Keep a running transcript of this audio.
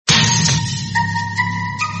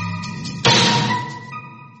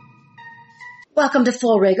Welcome to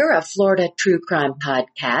Full Rigor, a Florida true crime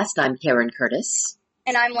podcast. I'm Karen Curtis.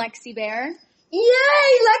 And I'm Lexi Bear. Yay,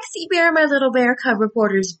 Lexi Bear, my little bear cub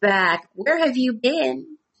reporter's back. Where have you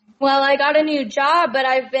been? Well, I got a new job, but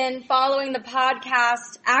I've been following the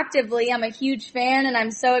podcast actively. I'm a huge fan, and I'm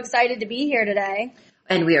so excited to be here today.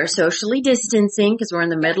 And we are socially distancing because we're in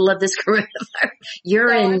the middle of this coronavirus.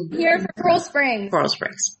 I'm here for Coral Springs. Coral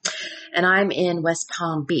Springs. And I'm in West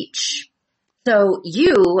Palm Beach. So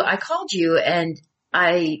I called you and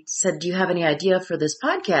I said, do you have any idea for this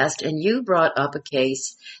podcast? And you brought up a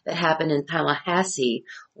case that happened in Tallahassee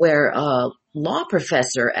where a law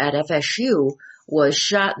professor at FSU was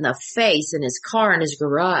shot in the face in his car in his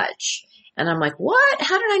garage. And I'm like, what?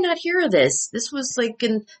 How did I not hear of this? This was like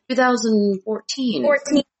in 2014.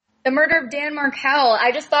 The murder of Dan Markel.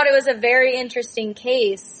 I just thought it was a very interesting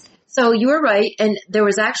case. So you were right. And there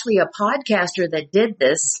was actually a podcaster that did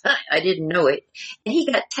this. I didn't know it. And he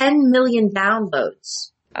got 10 million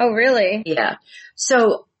downloads. Oh, really? Yeah.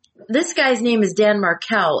 So this guy's name is Dan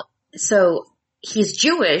Markel. So he's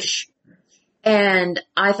Jewish. And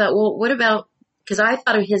I thought, well, what about, because I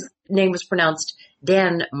thought his name was pronounced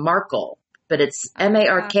Dan Markel, but it's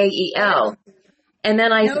Markel. And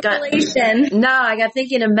then I got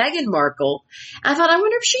thinking of Meghan Markle. I thought, I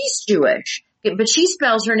wonder if she's Jewish. But she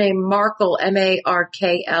spells her name Markle, Markle.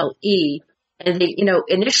 And they,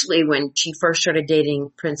 initially when she first started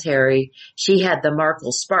dating Prince Harry, she had the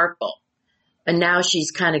Markle sparkle. And now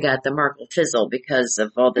she's kind of got the Markle fizzle because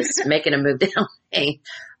of all this making a move down.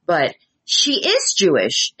 But she is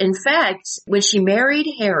Jewish. In fact, when she married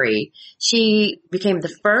Harry, she became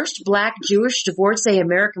the first black Jewish divorcee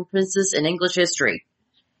American princess in English history.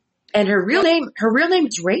 And her real name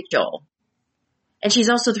is Rachel. And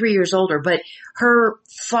she's also 3 years older, but her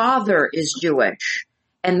father is Jewish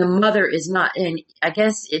and the mother is not. And I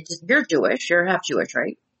guess you're Jewish. You're half Jewish,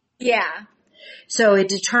 right? Yeah. So it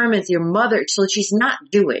determines your mother. So she's not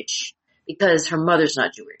Jewish because her mother's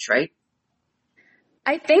not Jewish, right?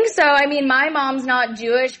 I think so. I mean, my mom's not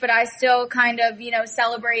Jewish, but I still kind of,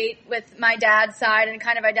 celebrate with my dad's side and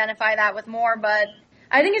kind of identify that with more. But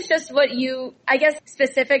I think it's just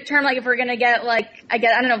specific term, like if we're going to get I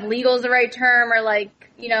don't know if legal is the right term or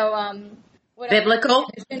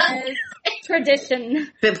biblical?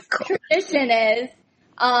 Tradition. Biblical. Tradition is,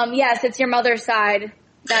 yes, it's your mother's side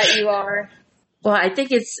that you are. Well, I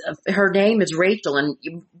think her name is Rachel, and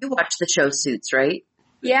you watched the show Suits, right?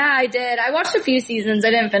 Yeah, I did. I watched a few seasons. I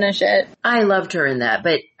didn't finish it. I loved her in that,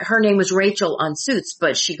 but her name was Rachel on Suits,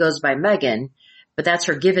 but she goes by Megan. But that's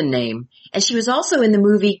her given name. And she was also in the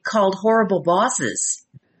movie called Horrible Bosses.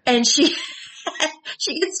 And she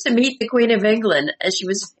gets to meet the Queen of England as she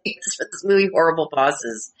was famous for this movie Horrible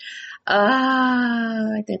Bosses.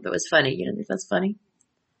 I think that was funny. You don't think that's funny?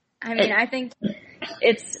 I mean, I think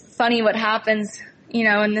it's funny what happens,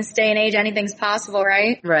 in this day and age. Anything's possible,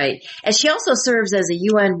 right? Right. And she also serves as a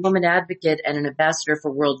UN woman advocate and an ambassador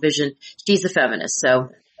for World Vision. She's a feminist. So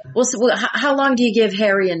how long do you give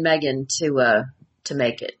Harry and Meghan to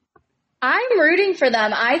make it? I'm rooting for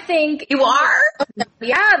them. I think you are.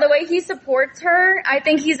 Yeah, the way he supports her, I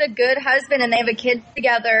think he's a good husband, and they have a kid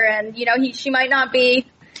together. And she might not be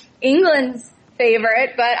England's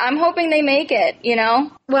favorite, but I'm hoping they make it.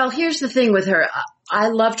 Well, here's the thing with her. I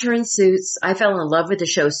loved her in Suits. I fell in love with the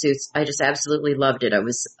show Suits. I just absolutely loved it. I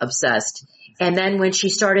was obsessed. And then when she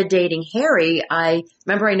started dating Harry, I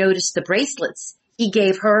noticed the bracelets. He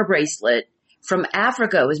gave her a bracelet from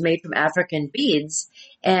Africa. It was made from African beads,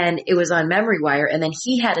 and it was on memory wire. And then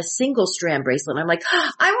he had a single strand bracelet. And I'm like,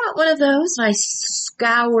 I want one of those. And I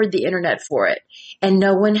scoured the internet for it, and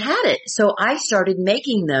no one had it. So I started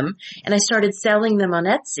making them, and I started selling them on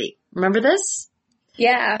Etsy. Remember this?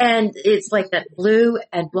 Yeah. And it's like that blue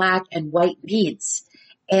and black and white beads.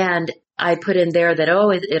 And I put in there that,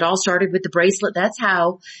 it all started with the bracelet. That's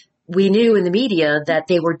how we knew in the media that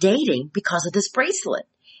they were dating because of this bracelet.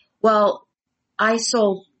 Well, I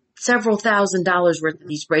sold several $1,000s worth of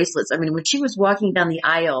these bracelets. I mean, when she was walking down the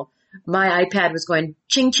aisle, my iPad was going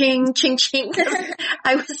ching, ching, ching, ching.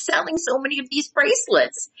 I was selling so many of these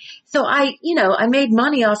bracelets. So I made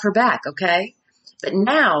money off her back. Okay. But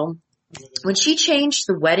now when she changed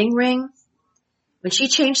the wedding ring, when she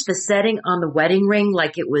changed the setting on the wedding ring,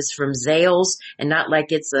 like it was from Zales and not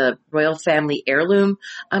like it's a royal family heirloom,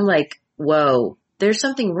 I'm like, whoa, there's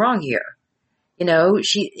something wrong here.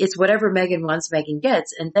 It's whatever Meghan wants, Meghan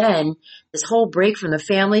gets. And then this whole break from the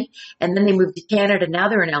family, and then they moved to Canada. Now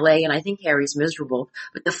they're in LA, and I think Harry's miserable.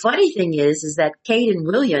 But the funny thing is that Kate and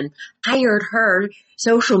William hired her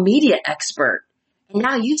social media expert. And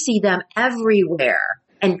now you see them everywhere.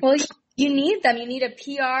 And You need them. You need a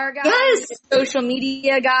PR guy, you Yes. need a social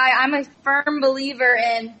media guy. I'm a firm believer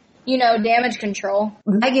in, damage control.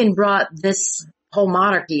 Meghan brought this whole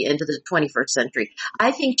monarchy into the 21st century.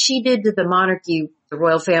 I think she did to the monarchy, the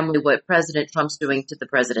royal family, what President Trump's doing to the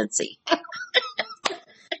presidency.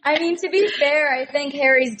 I mean, to be fair, I think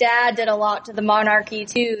Harry's dad did a lot to the monarchy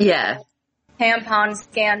too. Yeah. Tampon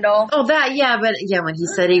scandal. Oh, but when he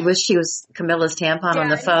said she was Camilla's tampon on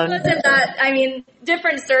the phone. Wasn't that,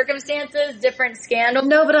 different circumstances, different scandal.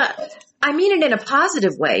 No, but I mean it in a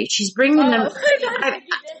positive way. She's bringing them.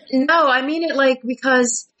 No, I mean it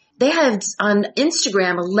because they have on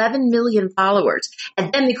Instagram 11 million followers.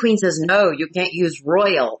 And then the Queen says, no, you can't use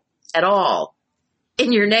royal at all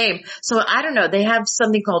in your name. So I don't know. They have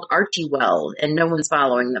something called Archie Well and no one's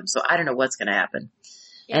following them. So I don't know what's going to happen.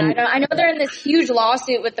 Yeah, I know they're in this huge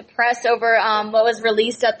lawsuit with the press over what was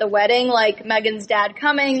released at the wedding, like Meghan's dad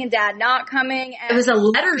coming and dad not coming. And it was a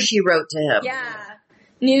letter she wrote to him. Yeah.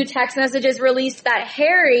 New text messages released that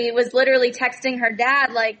Harry was literally texting her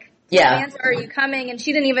dad, Samantha, are you coming? And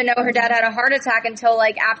she didn't even know her dad had a heart attack until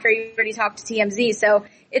after he already talked to TMZ. So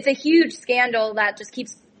it's a huge scandal that just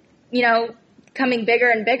keeps, coming bigger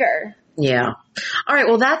and bigger. Yeah. All right.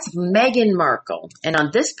 Well, that's Meghan Markle. And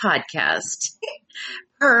on this podcast,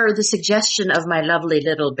 per the suggestion of my lovely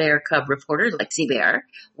little bear cub reporter, Lexi Bear,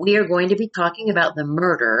 we are going to be talking about the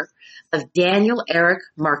murder of Daniel Eric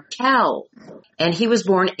Markel. And he was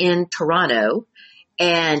born in Toronto.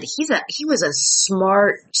 And he was a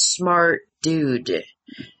smart dude.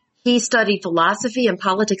 He studied philosophy and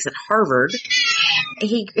politics at Harvard.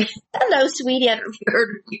 Hello, sweetie. I don't know if you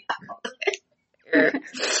heard me.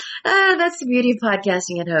 That's the beauty of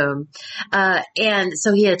podcasting at home. And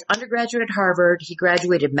so he had undergraduate at Harvard. He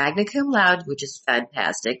graduated magna cum laude, which is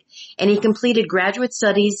fantastic. And he completed graduate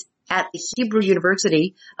studies at the Hebrew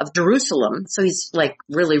University of Jerusalem. So he's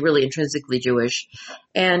really, really intrinsically Jewish.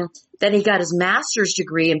 And then he got his master's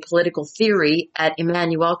degree in political theory at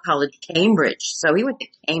Emmanuel College, Cambridge. So he went to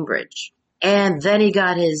Cambridge. And then he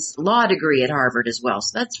got his law degree at Harvard as well.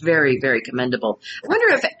 So that's very, very commendable. I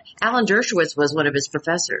wonder if Alan Dershowitz was one of his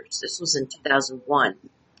professors. This was in 2001.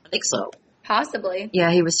 I think so. Possibly. Yeah,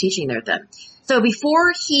 he was teaching there then. So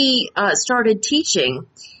before he started teaching,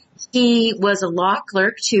 he was a law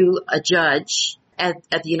clerk to a judge at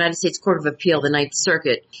the United States Court of Appeal, the Ninth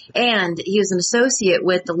Circuit. And he was an associate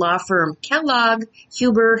with the law firm Kellogg,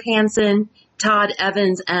 Huber, Hansen, Todd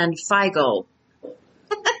Evans, and Feigl.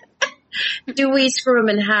 Dewey, Scrum,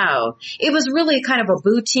 and Howe. It was really kind of a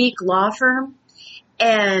boutique law firm.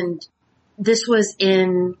 And this was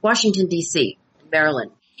in Washington, D.C.,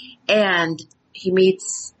 Maryland. And he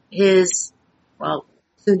meets his,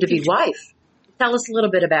 soon-to-be wife. Tell us a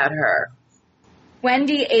little bit about her.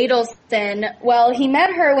 Wendy Adelson. Well, he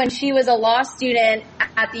met her when she was a law student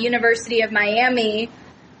at the University of Miami.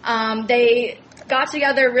 They got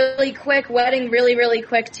together really quick, wedding really, really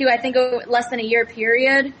quick, too. I think less than a year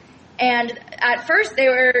period. And at first they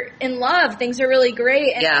were in love. Things were really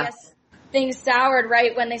great. And I guess things soured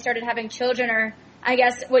right when they started having children. Or I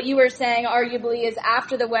guess what you were saying arguably is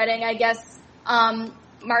after the wedding, I guess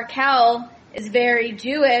Markel is very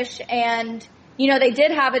Jewish. And, they did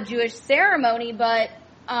have a Jewish ceremony, but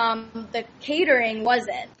the catering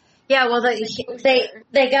wasn't. Yeah, well,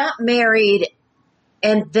 they got married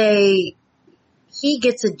and he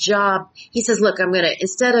gets a job. He says, look, I'm going to,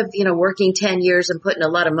 instead of, working 10 years and putting a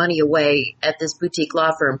lot of money away at this boutique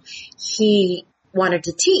law firm, he wanted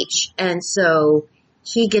to teach. And so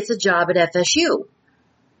he gets a job at FSU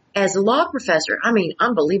as a law professor. I mean,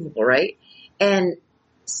 unbelievable, right? And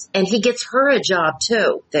he gets her a job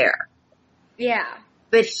too there. Yeah.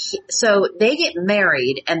 But so they get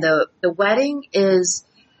married and the wedding is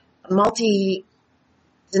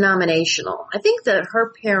multi-denominational. I think that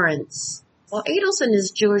her parents, Adelson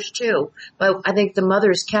is Jewish too, but I think the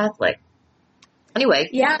mother's Catholic. Anyway.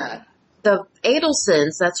 Yeah. The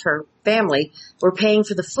Adelsons, that's her family, were paying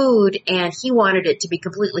for the food and he wanted it to be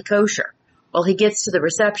completely kosher. Well, he gets to the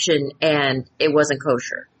reception and it wasn't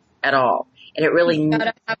kosher at all. And it really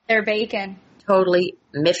gotta have their bacon. Totally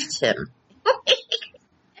miffed him.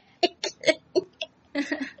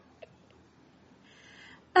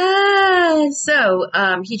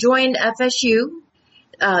 He joined FSU,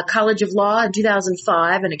 College of Law in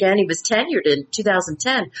 2005. And again, he was tenured in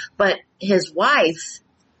 2010, but his wife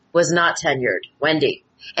was not tenured, Wendy.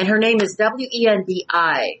 And her name is Wendi,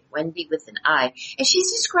 Wendy with an I. And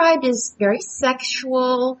she's described as very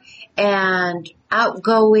sexual and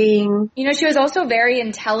outgoing. She was also very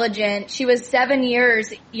intelligent. She was 7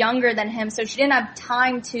 years younger than him, so she didn't have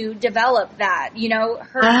time to develop that.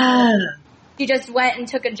 She just went and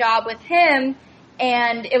took a job with him,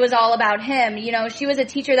 and it was all about him. You know, she was a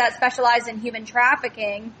teacher that specialized in human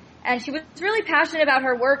trafficking, and she was really passionate about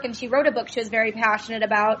her work, and she wrote a book she was very passionate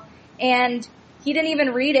about, and he didn't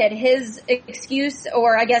even read it. His excuse,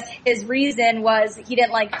 or I guess his reason, was he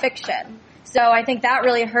didn't like fiction. So I think that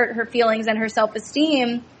really hurt her feelings and her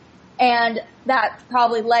self-esteem, and that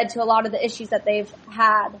probably led to a lot of the issues that they've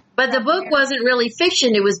had. But the book wasn't really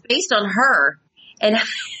fiction. It was based on her and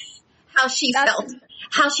how she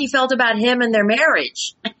felt about him and their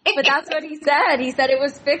marriage. But that's what he said. He said it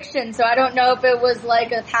was fiction. So I don't know if it was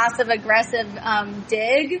like a passive aggressive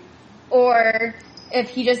dig, or if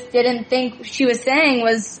he just didn't think she was saying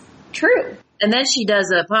was true. And then she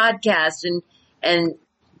does a podcast, and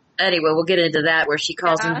anyway, we'll get into that, where she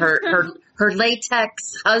calls him her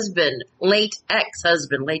latex husband. Okay,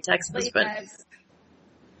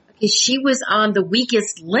 she was on The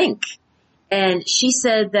Weakest Link, and she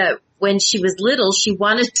said that when she was little, she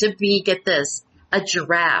wanted to be, get this, a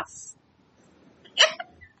giraffe.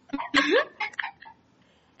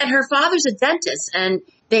 And her father's a dentist, and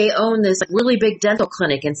they own this really big dental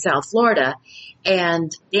clinic in South Florida.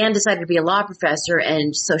 And Dan decided to be a law professor,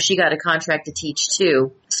 and so she got a contract to teach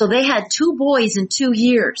too. So they had 2 boys in 2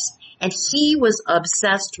 years, and he was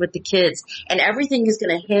obsessed with the kids, and everything is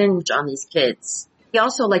going to hinge on these kids. He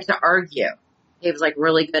also liked to argue. He was like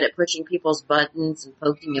really good at pushing people's buttons and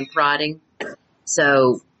poking and prodding.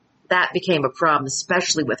 So that became a problem,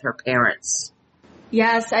 especially with her parents.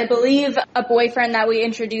 Yes, I believe a boyfriend that we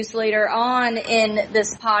introduced later on in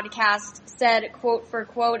this podcast said, quote for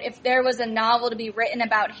quote, if there was a novel to be written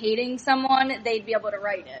about hating someone, they'd be able to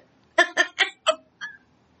write it.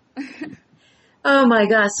 Oh my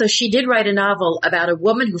gosh. So she did write a novel about a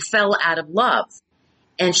woman who fell out of love,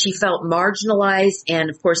 and she felt marginalized. And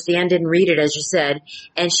of course, Dan didn't read it, as you said.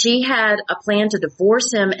 And she had a plan to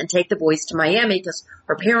divorce him and take the boys to Miami because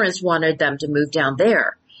her parents wanted them to move down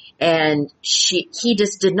there. And he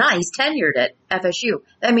just did not. He's tenured at FSU.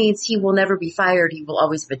 That means he will never be fired. He will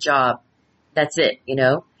always have a job. That's it, you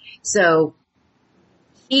know? So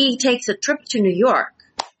he takes a trip to New York,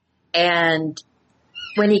 and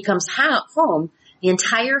when he comes home, the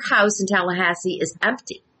entire house in Tallahassee is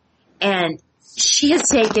empty. And she has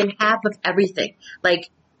taken half of everything.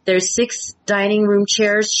 Like, there's 6 dining room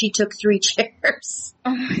chairs. She took 3 chairs.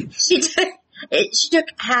 She took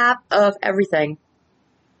half of everything.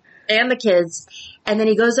 And the kids. And then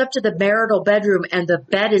he goes up to the marital bedroom, and the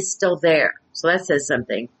bed is still there. So that says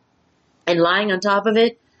something. And lying on top of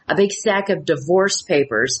it, a big stack of divorce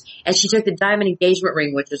papers. And she took the diamond engagement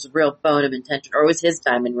ring, which was a real bone of intention, or it was his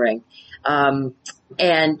diamond ring.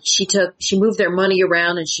 And she moved their money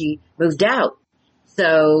around, and she moved out.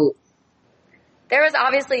 So there was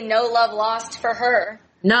obviously no love lost for her.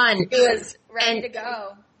 None. She was ready to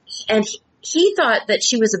go. And he thought that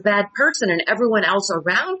she was a bad person, and everyone else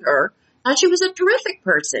around her thought she was a terrific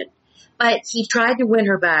person. But he tried to win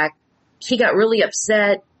her back. He got really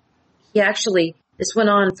upset. This went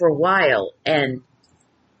on for a while, and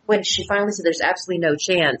when she finally said there's absolutely no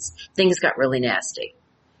chance, things got really nasty.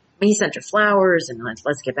 I mean, he sent her flowers and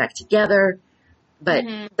let's get back together. But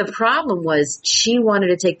the problem was she wanted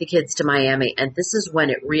to take the kids to Miami, and this is when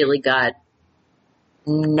it really got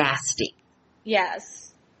nasty.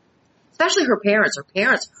 Yes. Especially her parents.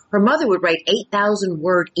 Her mother would write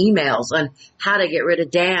 8,000-word emails on how to get rid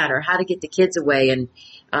of Dan or how to get the kids away. And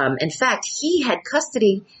in fact, he had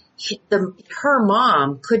custody. Her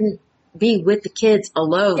mom couldn't be with the kids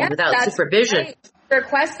alone without supervision. Right.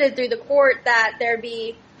 Requested through the court that there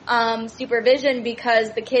be supervision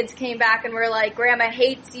because the kids came back and were like, Grandma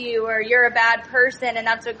hates you, or you're a bad person, and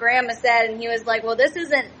that's what Grandma said. And he was like, well, this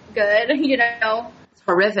isn't good, you know. It's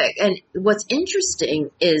horrific. And what's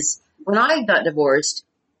interesting is when I got divorced,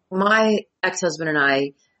 my ex-husband and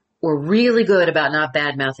I were really good about not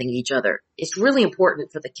bad-mouthing each other. It's really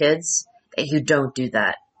important for the kids that you don't do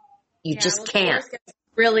that. You just can't.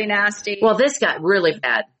 Really nasty. Well, this got really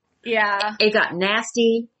bad. Yeah. It got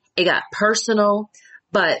nasty. It got personal.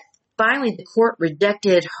 But finally, the court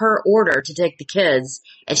rejected her order to take the kids,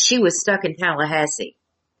 and she was stuck in Tallahassee.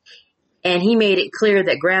 And he made it clear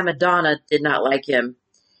that Grandma Donna did not like him.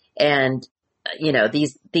 And, you know,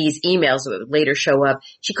 these emails that would later show up,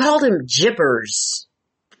 she called him gibbers.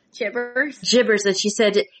 Gibbers. And she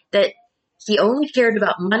said that he only cared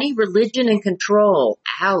about money, religion, and control.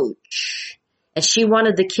 Ouch. And she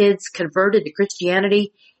wanted the kids converted to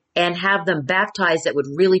Christianity and have them baptized. That would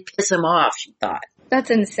really piss him off, she thought. That's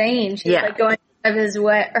insane. She's like going out of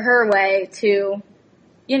her way to,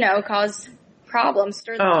 you know, cause problems.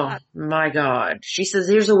 Stir them up. My God. She says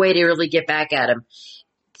here's a way to really get back at him.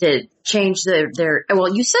 To change their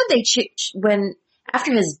well, you said when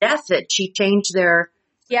after his death that she changed their.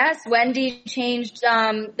 Yes, Wendy changed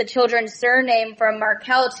the children's surname from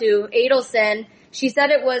Markel to Adelson. She said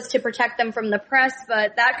it was to protect them from the press,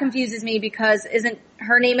 but that confuses me because isn't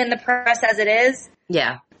her name in the press as it is?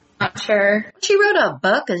 Yeah. Not sure. She wrote a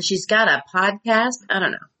book and she's got a podcast. I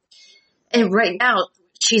don't know. And right now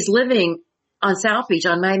she's living on South Beach,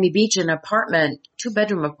 on Miami Beach, in an apartment,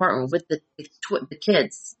 2-bedroom apartment with the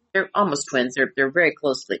kids. They're almost twins. They're very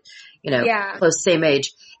closely, close, same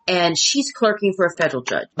age. And she's clerking for a federal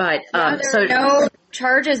judge. But, there were no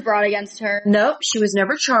charges brought against her. Nope. She was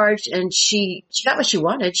never charged and she got what she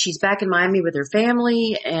wanted. She's back in Miami with her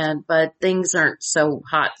family but things aren't so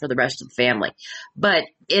hot for the rest of the family. But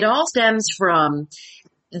it all stems from,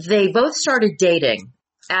 they both started dating.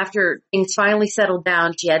 After things finally settled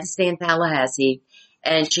down, she had to stay in Tallahassee,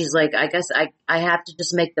 and she's like, I guess I have to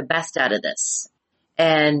just make the best out of this.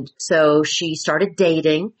 And so she started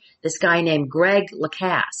dating this guy named Greg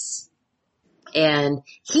Lacasse. And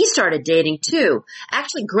he started dating too.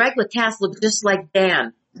 Actually, Greg Lacasse looked just like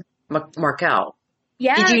Dan Markel.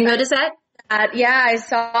 Yeah. Did you notice that? Yeah, I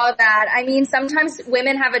saw that. I mean, sometimes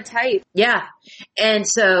women have a type. Yeah. And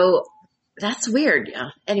so that's weird. Yeah.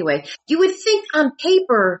 Anyway, you would think on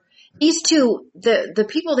paper, these two, the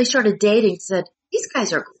people they started dating said, these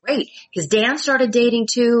guys are great. Because Dan started dating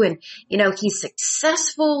too. And, he's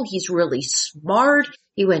successful. He's really smart.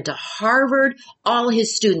 He went to Harvard. All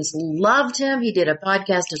his students loved him. He did a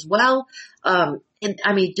podcast as well.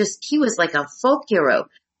 He was like a folk hero.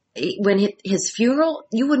 When his funeral,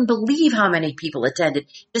 you wouldn't believe how many people attended.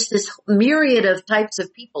 Just this myriad of types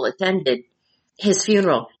of people attended his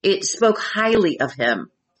funeral. It spoke highly of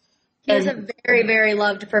him. He was a very, very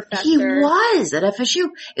loved professor. He was at FSU.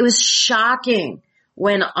 It was shocking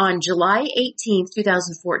when on July 18th,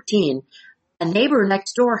 2014, a neighbor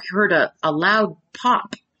next door heard a loud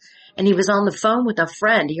pop, and he was on the phone with a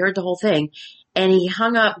friend. He heard the whole thing, and he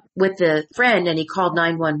hung up with the friend, and he called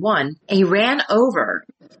 911, and he ran over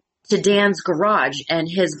to Dan's garage, and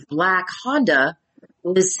his black Honda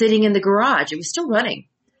was sitting in the garage. It was still running,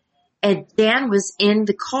 and Dan was in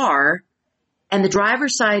the car, and the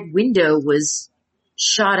driver's side window was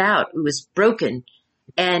shot out. It was broken,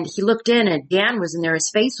 and he looked in, and Dan was in there.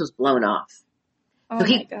 His face was blown off. So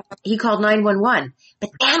he called 911,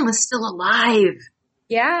 but Dan was still alive.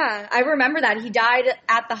 Yeah, I remember that. He died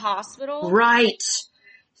at the hospital. Right.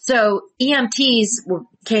 So EMTs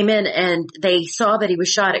came in and they saw that he was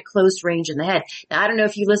shot at close range in the head. Now, I don't know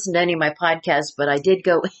if you listened to any of my podcasts, but I did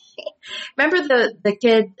go. Remember the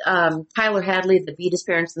kid, Tyler Hadley, that beat his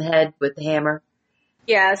parents in the head with the hammer?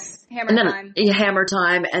 Yes, time. Hammer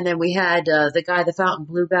time. And then we had the guy, the Fountain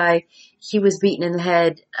Blue guy. He was beaten in the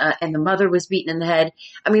head, and the mother was beaten in the head.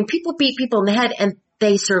 I mean, people beat people in the head, and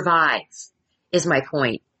they survive, is my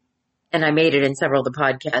point. And I made it in several of the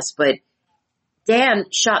podcasts. But Dan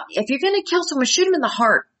shot, if you're going to kill someone, shoot him in the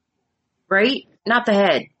heart, right? Not the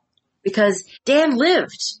head. Because Dan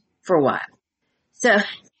lived for a while. So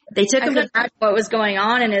they took him to what was going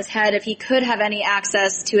on in his head if he could have any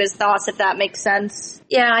access to his thoughts, if that makes sense.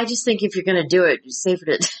 Yeah, I just think if you're going to do it, just save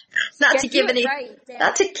it. Not to give any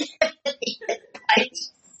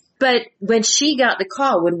advice. But when she got the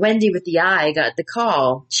call, when Wendy with the eye got the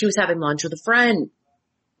call, she was having lunch with a friend.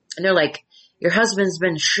 And they're like, your husband's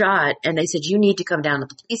been shot. And they said, you need to come down to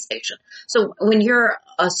the police station. So when you're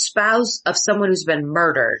a spouse of someone who's been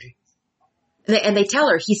murdered, and they tell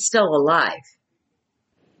her he's still alive.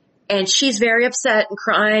 And she's very upset and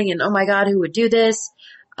crying and, oh my God, who would do this?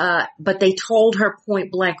 But they told her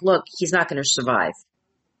point blank, look, he's not going to survive.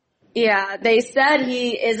 Yeah, they said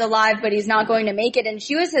he is alive, but he's not going to make it. And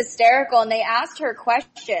she was hysterical, and they asked her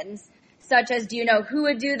questions such as, do you know who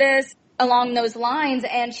would do this? Along those lines.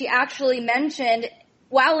 And she actually mentioned,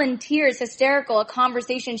 while in tears, hysterical, a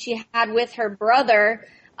conversation she had with her brother.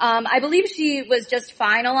 I believe she was just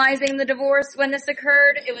finalizing the divorce when this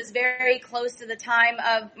occurred. It was very close to the time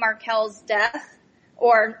of Markel's death,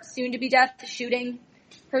 or soon to be death, shooting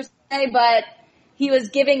per se, but he was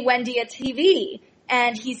giving Wendy a TV.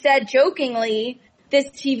 And he said jokingly, this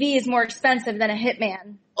TV is more expensive than a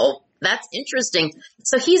hitman. Oh, that's interesting.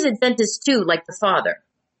 So he's a dentist too, like the father.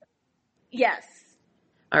 Yes.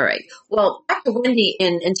 All right. Well, back to Wendy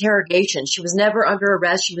in interrogation. She was never under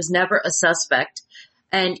arrest. She was never a suspect.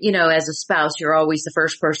 And, as a spouse, you're always the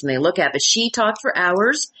first person they look at. But she talked for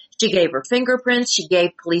hours. She gave her fingerprints. She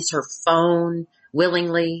gave police her phone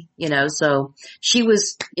willingly, so she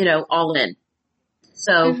was, all in.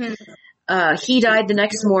 So he died the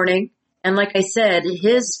next morning. And like I said,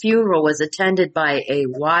 his funeral was attended by a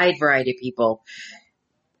wide variety of people.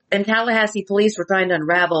 And Tallahassee police were trying to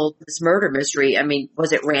unravel this murder mystery. I mean,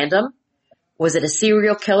 was it random? Was it a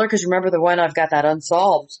serial killer? Because remember the one I've got that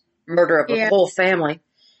unsolved murder of a whole family.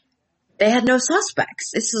 They had no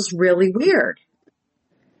suspects. This is really weird.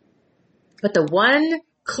 But the one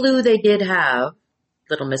clue they did have,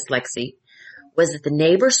 little Miss Lexi, was that the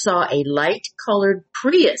neighbor saw a light-colored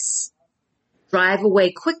Prius drive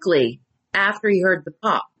away quickly after he heard the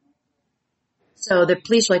pop. So the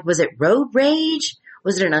police were like, was it road rage?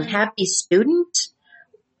 Was it an unhappy student?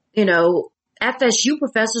 You know, FSU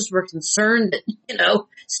professors were concerned that, you know,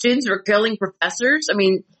 students were killing professors. I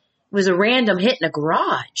mean, it was a random hit in a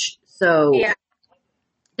garage. So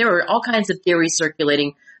there were all kinds of theories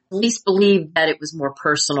circulating. Police believed that it was more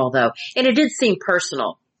personal, though. And it did seem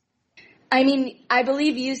personal. I mean, I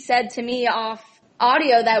believe you said to me off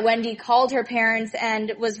audio that Wendy called her parents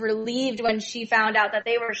and was relieved when she found out that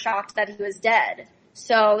they were shocked that he was dead.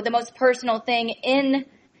 So the most personal thing in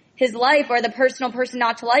his life, or the personal person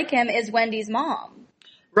not to like him, is Wendy's mom.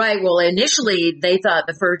 Right. Well, initially they thought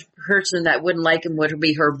the first person that wouldn't like him would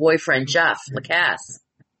be her boyfriend, Jeff Lacasse.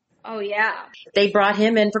 Oh, yeah. They brought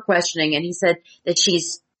him in for questioning, and he said that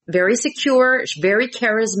she's very secure, very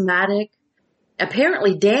charismatic.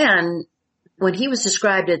 Apparently, Dan, when he was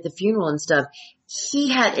described at the funeral and stuff,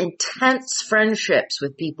 he had intense friendships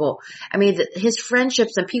with people. I mean, his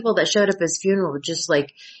friendships and people that showed up at his funeral were just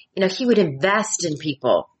like, you know, he would invest in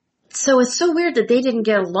people. So it's so weird that they didn't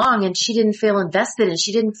get along and she didn't feel invested and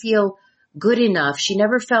she didn't feel good enough. She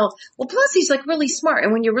never felt, well, plus he's like really smart.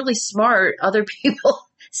 And when you're really smart, other people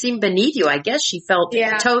seem beneath you. I guess she felt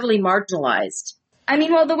totally marginalized. I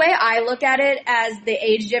mean, well, the way I look at it as the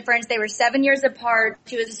age difference, they were 7 years apart.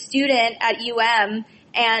 She was a student at UM,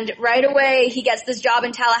 and right away he gets this job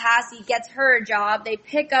in Tallahassee, gets her a job. They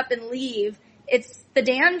pick up and leave. It's the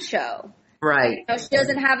Dan show. Right. You know, she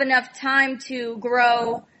doesn't have enough time to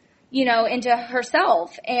grow, you know, into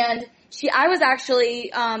herself. And I was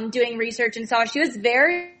actually doing research and saw she was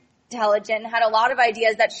very intelligent, had a lot of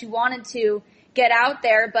ideas that she wanted to get out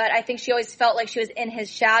there, but I think she always felt like she was in his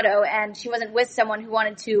shadow and she wasn't with someone who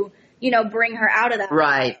wanted to, you know, bring her out of that.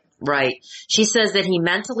 Right, right. She says that he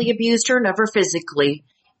mentally abused her, never physically,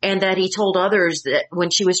 and that he told others that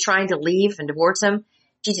when she was trying to leave and divorce him,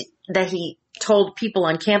 that he told people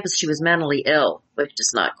on campus she was mentally ill, which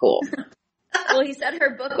is not cool. Well, he said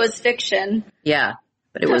her book was fiction. Yeah,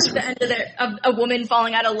 but it was the end of a woman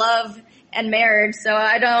falling out of love and marriage, so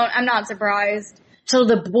I'm not surprised. So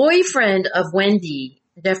the boyfriend of Wendy,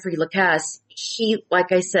 Jeffrey Lacasse, he,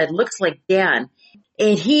 like I said, looks like Dan,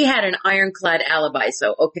 and he had an ironclad alibi.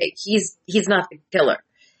 So, okay, he's not the killer.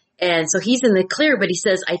 And so he's in the clear, but he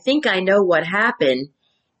says, I think I know what happened.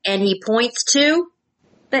 And he points to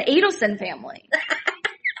the Adelson family.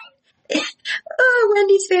 Oh,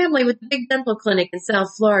 Wendy's family with the big dental clinic in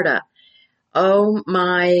South Florida. Oh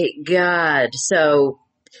my God. So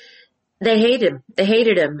they hate him. They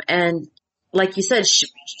hated him. And like you said,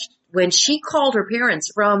 when she called her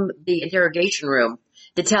parents from the interrogation room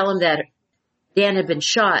to tell them that Dan had been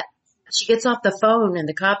shot, she gets off the phone and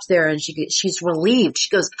the cop's there and she's relieved. She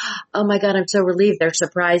goes, oh my God, I'm so relieved. They're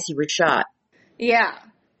surprised he was shot. Yeah.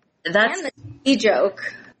 That's the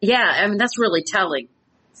joke. Yeah. I mean, that's really telling.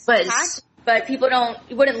 But people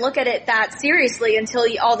wouldn't look at it that seriously until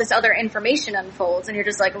all this other information unfolds and you're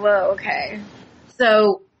just like, whoa, okay.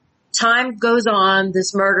 So time goes on.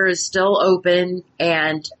 This murder is still open.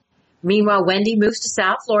 And meanwhile, Wendy moves to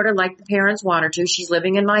South Florida like the parents want her to. She's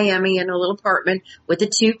living in Miami in a little apartment with the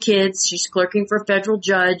 2 kids. She's clerking for a federal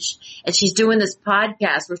judge. And she's doing this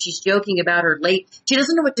podcast where she's joking about she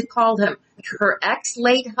doesn't know what to call him. Her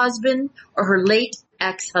ex-late husband or her late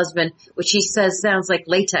ex-husband, which she says sounds like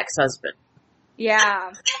latex husband.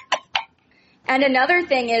 Yeah. And another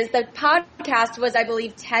thing is the podcast was, I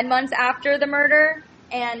believe, 10 months after the murder.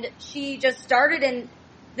 And she just started in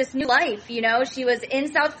this new life, you know. She was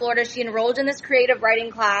in South Florida. She enrolled in this creative writing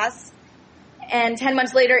class. And 10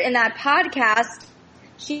 months later in that podcast,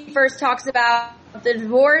 she first talks about the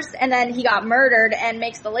divorce and then he got murdered and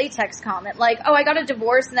makes the latex comment. Like, oh, I got a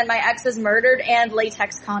divorce and then my ex was murdered and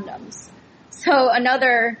latex condoms. So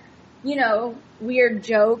another, you know, weird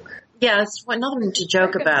joke. Yeah, it's another one to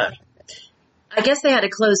joke about. I guess they had a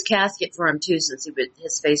closed casket for him too since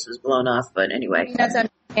his face was blown off, but anyway. I mean, that's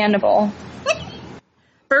understandable.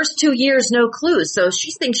 First 2 years, no clues, so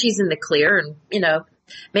she thinks she's in the clear and, you know,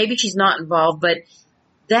 maybe she's not involved, but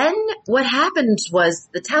then what happens was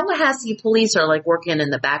the Tallahassee police are like working in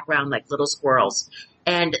the background like little squirrels,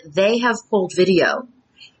 and they have pulled video.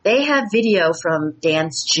 They have video from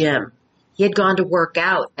Dan's gym. He had gone to work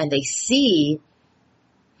out and they see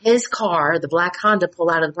his car, the black Honda, pull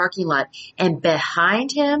out of the parking lot, and behind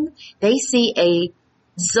him, they see a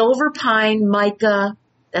silver pine mica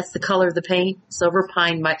That's the color of the paint. Silver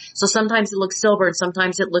pine. So sometimes it looks silver and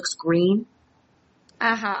sometimes it looks green.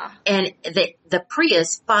 Uh-huh. And the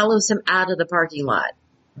Prius follows him out of the parking lot.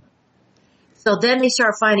 So then they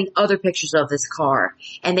start finding other pictures of this car.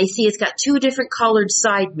 And they see it's got two different colored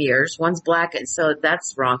side mirrors. One's black, and so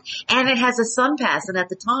that's wrong. And it has a sun pass. And at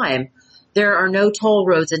the time, there are no toll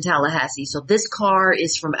roads in Tallahassee. So this car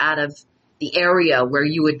is from out of the area where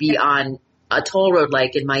you would be on a toll road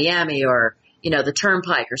like in Miami or, the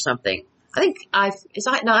Turnpike or something. I think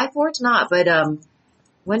I-4 it's not, but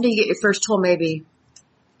when do you get your first toll? Maybe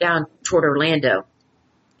down toward Orlando.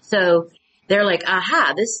 So they're like,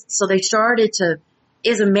 aha, so they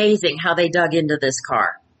it's amazing how they dug into this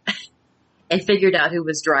car and figured out who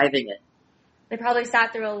was driving it. They probably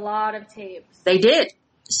sat through a lot of tapes. They did.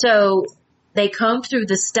 So they combed through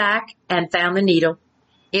the stack and found the needle.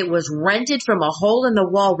 It was rented from a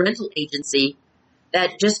hole-in-the-wall rental agency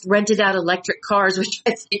that just rented out electric cars, which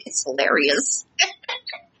I think is hilarious.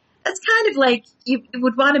 That's kind of like you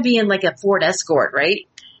would want to be in like a Ford Escort, right?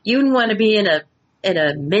 You wouldn't want to be in a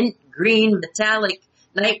mint green metallic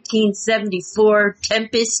 1974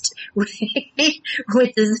 Tempest with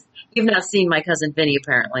this. You've not seen My Cousin Vinny,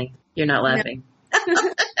 apparently. You're not laughing. No.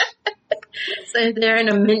 So they're in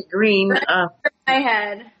a mint green. My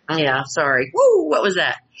head. Yeah, sorry. Woo, what was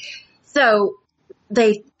that? So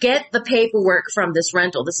they get the paperwork from this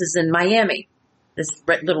rental. This is in Miami, this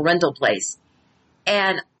little rental place.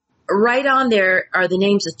 And right on there are the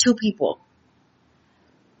names of two people.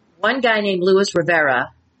 One guy named Luis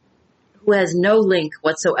Rivera, who has no link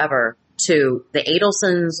whatsoever to the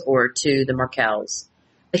Adelsons or to the Markels.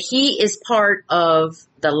 But he is part of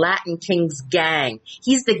the Latin Kings gang.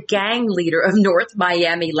 He's the gang leader of North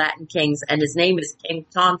Miami Latin Kings, and his name is King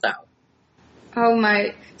Tonto. Oh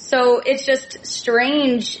my. So it's just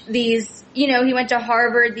strange, these, he went to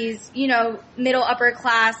Harvard, these, middle upper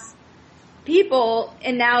class people,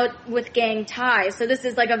 and now with gang ties. So this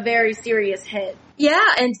is like a very serious hit. Yeah,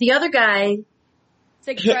 and the other guy,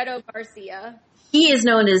 Sigfredo Garcia. He is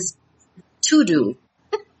known as Tudu.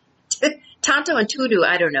 Tonto and Tudu,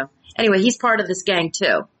 I don't know. Anyway, he's part of this gang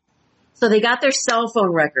too. So they got their cell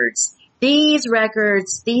phone records. These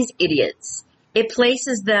records, these idiots, it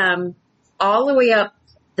places them all the way up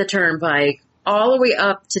the Turnpike, all the way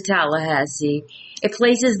up to Tallahassee. It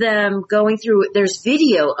places them going through, there's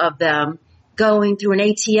video of them going through an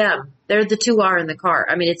ATM. There the two are in the car.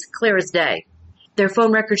 I mean, it's clear as day. Their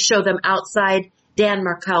phone records show them outside Dan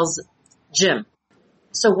Markel's gym.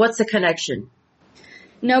 So what's the connection?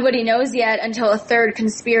 Nobody knows yet until a third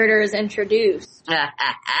conspirator is introduced.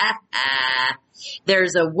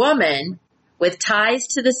 There's a woman with ties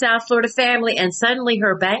to the South Florida family, and suddenly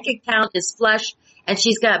her bank account is flush, and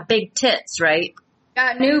she's got big tits, right?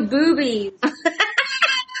 Got new boobies.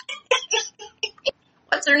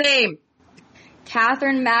 What's her name?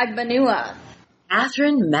 Catherine Magbanua.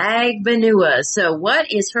 Catherine Magbanua. So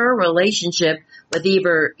what is her relationship with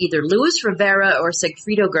either Luis Rivera or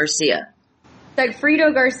Sigfredo Garcia?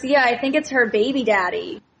 Sigfredo Garcia, I think it's her baby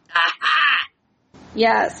daddy. Aha!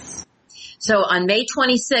 Yes. So on May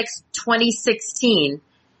 26, 2016,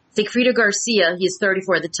 Sigfredo Garcia, he is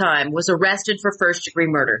 34 at the time, was arrested for first-degree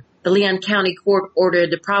murder. The Leon County Court ordered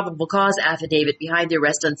the probable cause affidavit behind the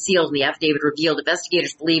arrest unsealed, and the affidavit revealed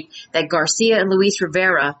investigators believe that Garcia and Luis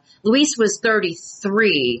Rivera, Luis was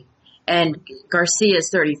 33 and Garcia is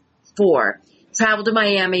 34, traveled to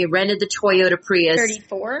Miami, rented the Toyota Prius.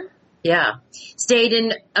 34? Yeah. Stayed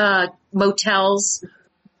in motels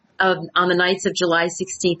on the nights of July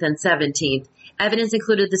 16th and 17th. Evidence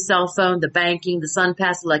included the cell phone, the banking, the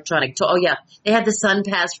SunPass electronic toll. Oh, yeah. They had the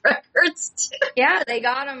SunPass records. Yeah, they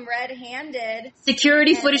got them red-handed.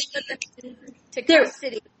 Security footage. To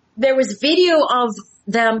custody. There was video of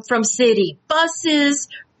them from city buses,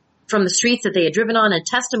 from the streets that they had driven on, and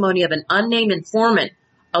testimony of an unnamed informant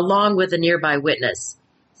along with a nearby witness.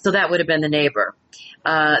 So that would have been the neighbor.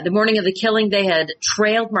 The morning of the killing, they had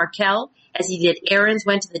trailed Markel as he did errands,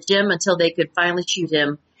 went to the gym until they could finally shoot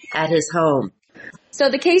him at his home. So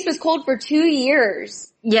the case was cold for 2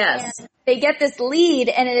 years. Yes. And they get this lead,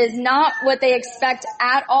 and it is not what they expect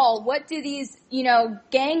at all. What do these,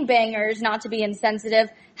 gangbangers, not to be insensitive,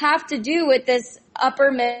 have to do with this upper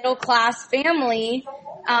middle class family,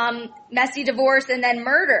 messy divorce, and then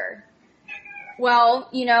murder? Well,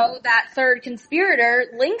 that third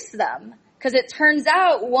conspirator links them. Because it turns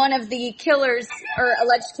out one of the killers, or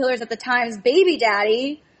alleged killers at the time's baby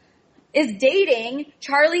daddy, is dating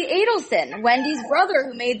Charlie Adelson, Wendy's brother,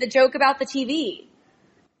 who made the joke about the TV.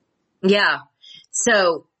 Yeah.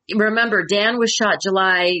 So remember, Dan was shot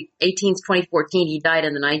July 18th, 2014. He died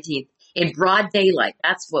on the 19th. in broad daylight.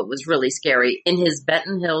 That's what was really scary, in his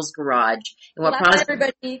Benton Hills garage. And Well, that's why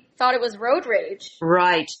everybody thought it was road rage.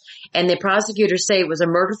 Right. And the prosecutors say it was a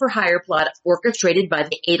murder for hire plot orchestrated by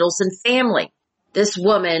the Adelson family. This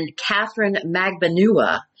woman, Catherine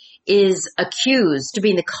Magbanua, is accused of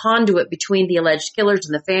being the conduit between the alleged killers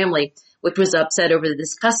and the family, which was upset over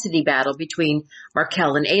this custody battle between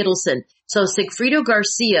Markel and Adelson. So Sigfrido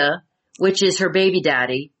Garcia, which is her baby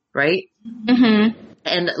daddy, right? Mm-hmm.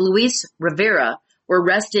 And Luis Rivera were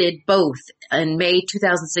arrested both in May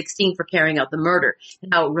 2016 for carrying out the murder.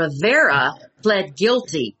 Now, Rivera pled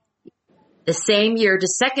guilty the same year to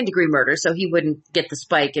second-degree murder, so he wouldn't get the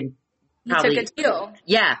spike and probably He took a deal.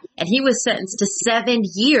 Yeah, and he was sentenced to 7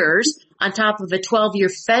 years on top of a 12-year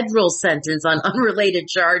federal sentence on unrelated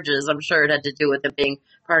charges. I'm sure it had to do with him being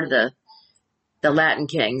part of the Latin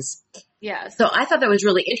Kings. Yes. So I thought that was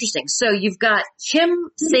really interesting. So you've got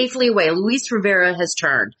him safely away. Luis Rivera has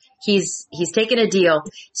turned. He's taken a deal.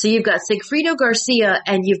 So you've got Sigfrido Garcia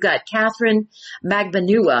and you've got Catherine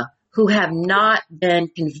Magbanua, who have not been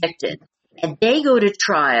convicted. And they go to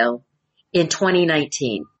trial in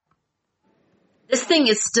 2019. This thing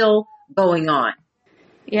is still going on.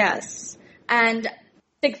 Yes. And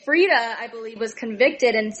Sigfrida, I believe, was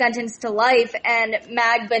convicted and sentenced to life, and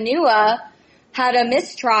Magbanua had a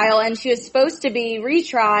mistrial, and she was supposed to be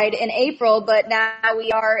retried in April, but now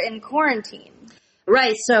we are in quarantine.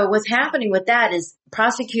 Right. So what's happening with that is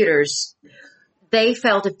prosecutors, they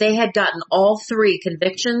felt if they had gotten all 3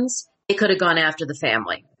 convictions, they could have gone after the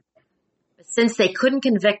family. But since they couldn't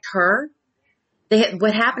convict her,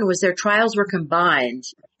 what happened was their trials were combined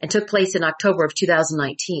and took place in October of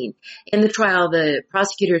 2019. In the trial, the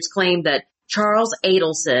prosecutors claimed that Charles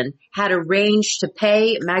Adelson had arranged to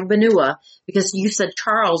pay Magbanua because you said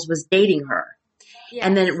Charles was dating her. Yes.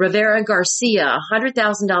 And then Rivera Garcia,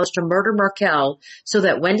 $100,000 to murder Markel so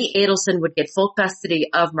that Wendy Adelson would get full custody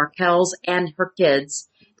of Markel's and her kids,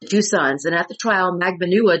 the 2 sons. And at the trial,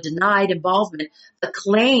 Magbanua denied involvement, but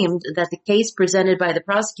claimed that the case presented by the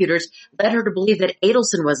prosecutors led her to believe that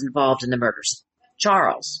Adelson was involved in the murders.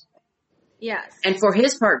 Charles. Yes. And for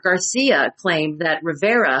his part, Garcia claimed that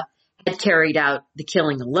Rivera had carried out the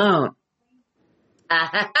killing alone.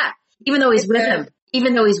 Even though he's with him.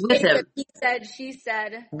 He said, she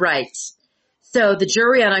said. Right. So the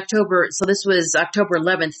jury on this was October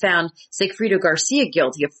 11th, found Sigfrido Garcia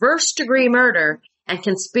guilty of first-degree murder and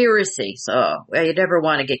conspiracy. So you never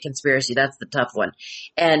want to get conspiracy. That's the tough one.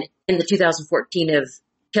 And in the 2014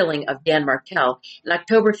 killing of Dan Markel. On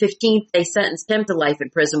October 15th, they sentenced him to life in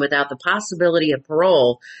prison without the possibility of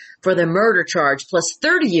parole for the murder charge, plus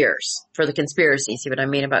 30 years for the conspiracy. See what I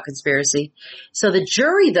mean about conspiracy? So the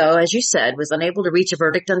jury, though, as you said, was unable to reach a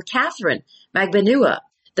verdict on Catherine Magbanua,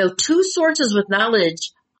 though 2 sources with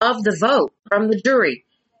knowledge of the vote from the jury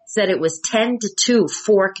said it was 10-2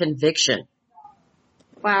 for conviction.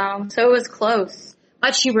 Wow. So it was close.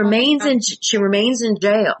 But she remains in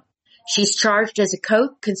jail. She's charged as a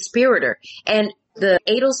co-conspirator, and the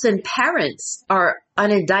Adelson parents are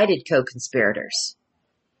unindicted co-conspirators.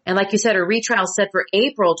 And like you said, her retrial set for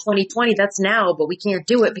April 2020. That's now, but we can't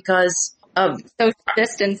do it because of social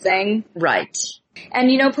distancing. Right.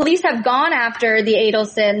 And, police have gone after the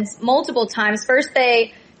Adelsons multiple times. First,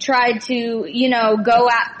 they tried to, go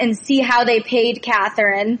out and see how they paid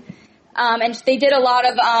Catherine. And they did a lot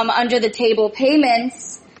of under-the-table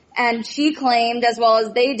payments. And she claimed, as well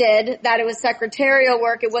as they did, that it was secretarial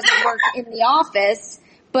work. It wasn't work in the office.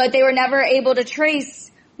 But they were never able to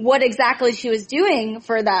trace what exactly she was doing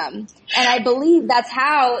for them. And I believe that's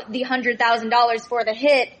how the $100,000 for the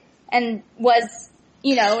hit and was,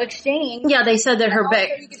 exchanged. Yeah, they said that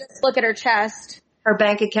you could just look at her chest. Her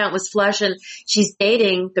bank account was flush, and she's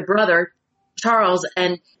dating the brother, Charles,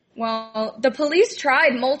 and well, the police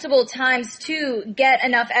tried multiple times to get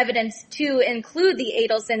enough evidence to include the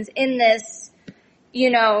Adelsons in this,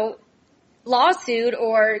 lawsuit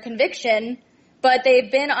or conviction, but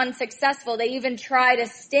they've been unsuccessful. They even tried a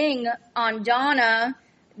sting on Donna.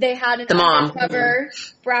 They had an undercover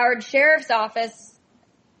Broward Sheriff's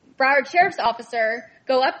officer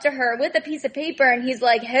go up to her with a piece of paper, and he's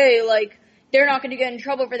like, hey, they're not going to get in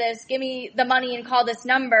trouble for this. Give me the money and call this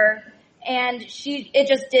number. And it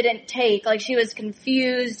just didn't take. She was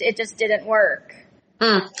confused. It just didn't work.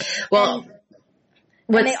 Well,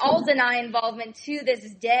 and they all deny involvement to this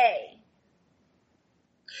day.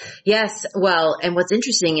 Yes. Well, and what's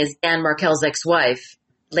interesting is Dan Markel's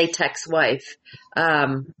late ex-wife,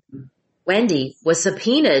 Wendy, was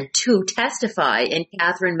subpoenaed to testify in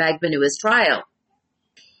Catherine Magbanua's trial.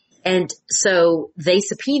 And so they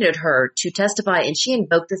subpoenaed her to testify, and she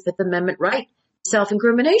invoked the Fifth Amendment right,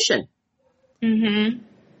 self-incrimination. Mm-hmm.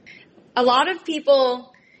 A lot of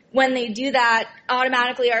people, when they do that,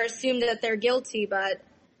 automatically are assumed that they're guilty, but,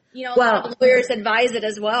 a lot of lawyers advise it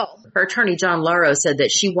as well. Her attorney, John Laro, said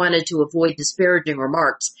that she wanted to avoid disparaging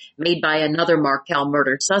remarks made by another Markel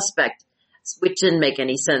murder suspect, which didn't make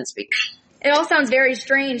any sense. It all sounds very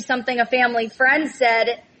strange. Something a family friend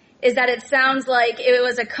said is that it sounds like it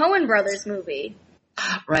was a Coen Brothers movie.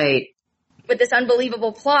 Right. With this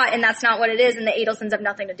unbelievable plot, and that's not what it is, and the Adelsons have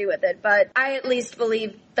nothing to do with it. But I at least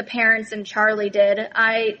believe the parents and Charlie did.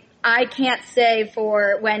 I can't say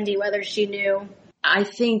for Wendy whether she knew. I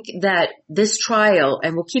think that this trial,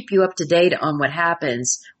 and we'll keep you up to date on what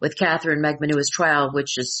happens with Catherine Megmanua's trial,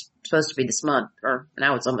 which is supposed to be this month, or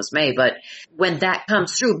now it's almost May, but when that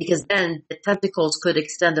comes through, because then the tentacles could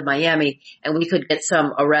extend to Miami, and we could get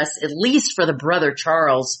some arrests, at least for the brother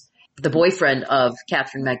Charles, the boyfriend of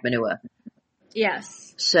Catherine Megmanua.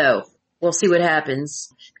 Yes. So we'll see what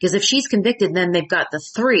happens, because if she's convicted, then they've got the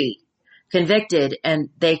 3 convicted, and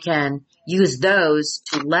they can use those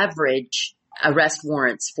to leverage arrest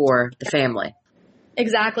warrants for the family.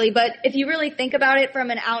 Exactly. But if you really think about it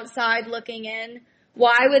from an outside looking in,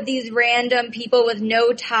 why would these random people with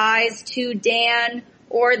no ties to Dan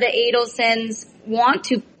or the Adelsons want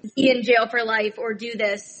to be in jail for life or do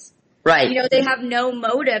this? Right. They have no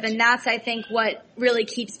motive, and that's, I think, what really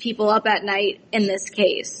keeps people up at night in this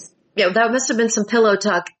case. Yeah, that must have been some pillow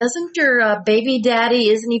talk. Doesn't your baby daddy,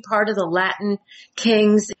 isn't he part of the Latin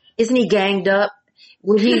Kings? Isn't he ganged up?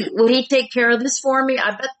 Would he take care of this for me? I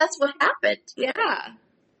bet that's what happened. Yeah.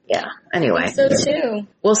 Yeah. Anyway. So too.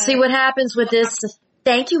 We'll see what happens with this.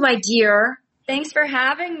 Thank you, my dear. Thanks for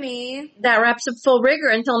having me. That wraps up Full Rigor.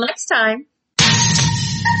 Until next time.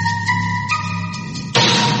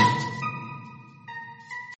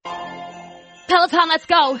 Peloton, let's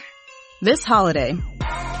go. This holiday,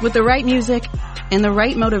 with the right music and the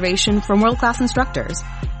right motivation from world-class instructors,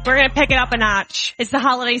 we're going to pick it up a notch. It's the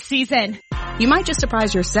holiday season. You might just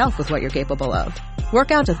surprise yourself with what you're capable of.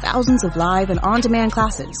 Work out to thousands of live and on-demand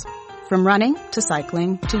classes, from running to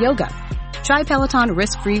cycling to yoga. Try Peloton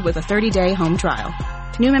risk-free with a 30-day home trial.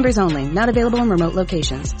 New members only, not available in remote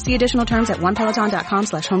locations. See additional terms at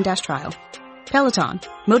onepeloton.com/home-trial. Peloton,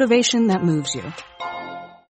 motivation that moves you.